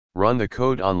Run the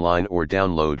code online or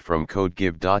download from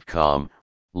codegive.com,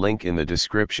 link in the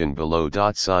description below.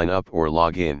 Sign up or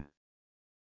log in.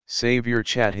 Save your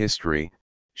chat history,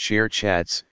 share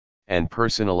chats, and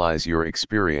personalize your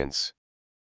experience.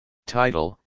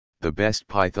 Title: The Best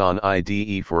Python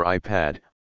IDE for iPad,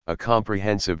 a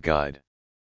comprehensive guide.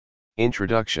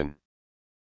 Introduction.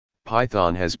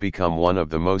 Python has become one of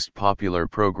the most popular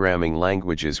programming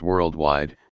languages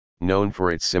worldwide, known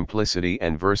for its simplicity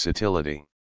and versatility.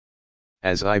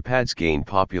 As iPads gain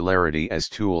popularity as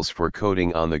tools for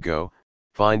coding on the go,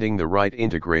 finding the right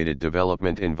integrated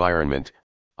development environment,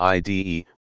 IDE,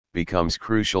 becomes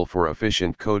crucial for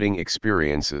efficient coding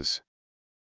experiences.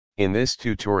 In this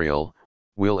tutorial,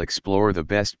 we'll explore the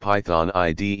best Python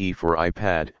IDE for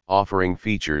iPad, offering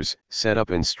features,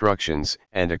 setup instructions,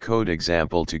 and a code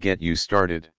example to get you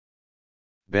started.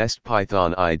 Best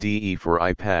Python IDE for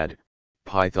iPad,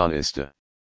 Pythonista.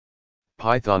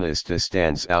 Pythonista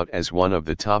stands out as one of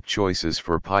the top choices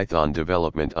for Python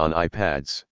development on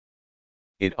iPads.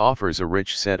 It offers a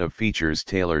rich set of features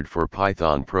tailored for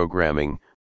Python programming,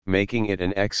 making it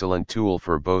an excellent tool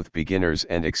for both beginners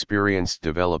and experienced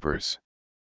developers.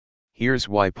 Here's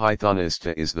why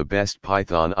Pythonista is the best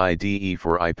Python IDE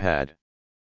for iPad.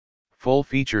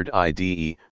 Full-featured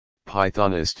IDE,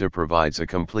 Pythonista provides a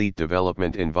complete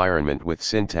development environment with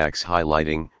syntax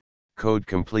highlighting, code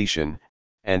completion,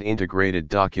 and integrated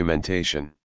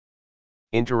documentation.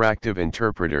 Interactive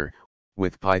interpreter.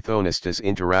 With Pythonista's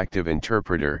interactive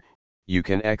interpreter, you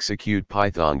can execute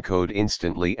Python code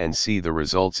instantly and see the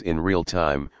results in real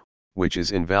time, which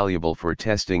is invaluable for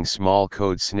testing small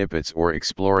code snippets or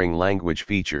exploring language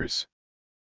features.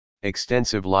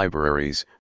 Extensive libraries.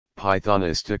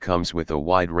 Pythonista comes with a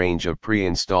wide range of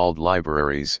pre-installed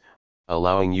libraries,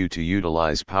 allowing you to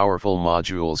utilize powerful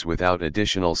modules without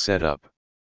additional setup.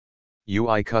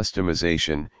 UI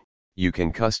customization. You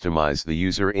can customize the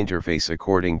user interface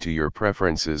according to your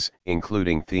preferences,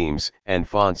 including themes and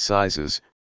font sizes,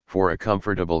 for a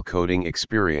comfortable coding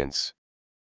experience.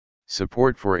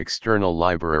 Support for external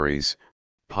libraries.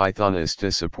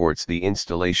 Pythonista supports the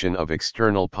installation of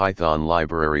external Python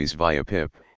libraries via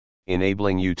pip,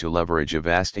 enabling you to leverage a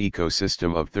vast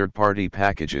ecosystem of third-party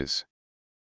packages.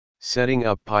 Setting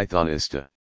up Pythonista.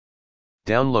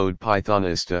 Download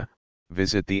Pythonista.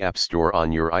 Visit the App Store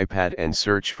on your iPad and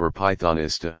search for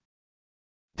Pythonista.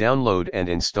 Download and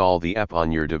install the app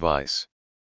on your device.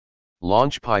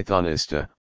 Launch Pythonista.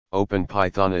 Open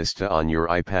Pythonista on your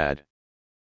iPad.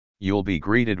 You'll be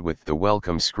greeted with the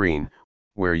welcome screen,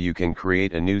 where you can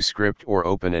create a new script or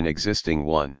open an existing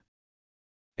one.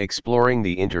 Exploring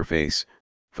the interface.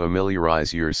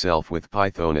 Familiarize yourself with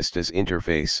Pythonista's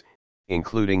interface,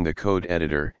 including the code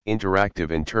editor,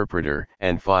 interactive interpreter,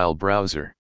 and file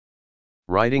browser.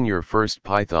 Writing your first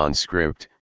Python script.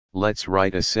 Let's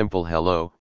write a simple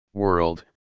hello, world,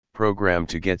 program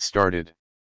to get started.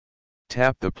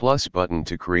 Tap the plus button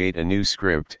to create a new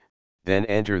script, then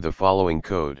enter the following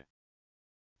code.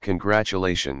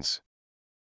 Congratulations!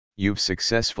 You've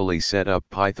successfully set up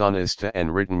Pythonista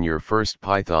and written your first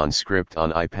Python script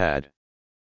on iPad.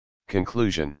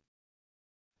 Conclusion.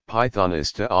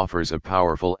 Pythonista offers a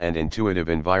powerful and intuitive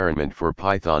environment for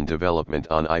Python development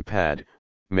on iPad,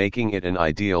 making it an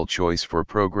ideal choice for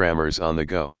programmers on the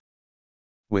go.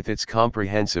 With its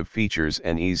comprehensive features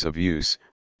and ease of use,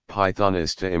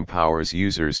 Pythonista empowers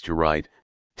users to write,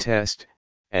 test,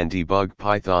 and debug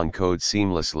Python code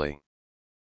seamlessly.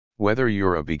 Whether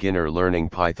you're a beginner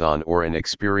learning Python or an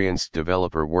experienced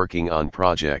developer working on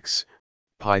projects,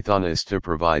 Pythonista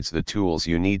provides the tools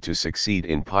you need to succeed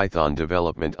in Python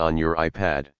development on your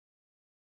iPad.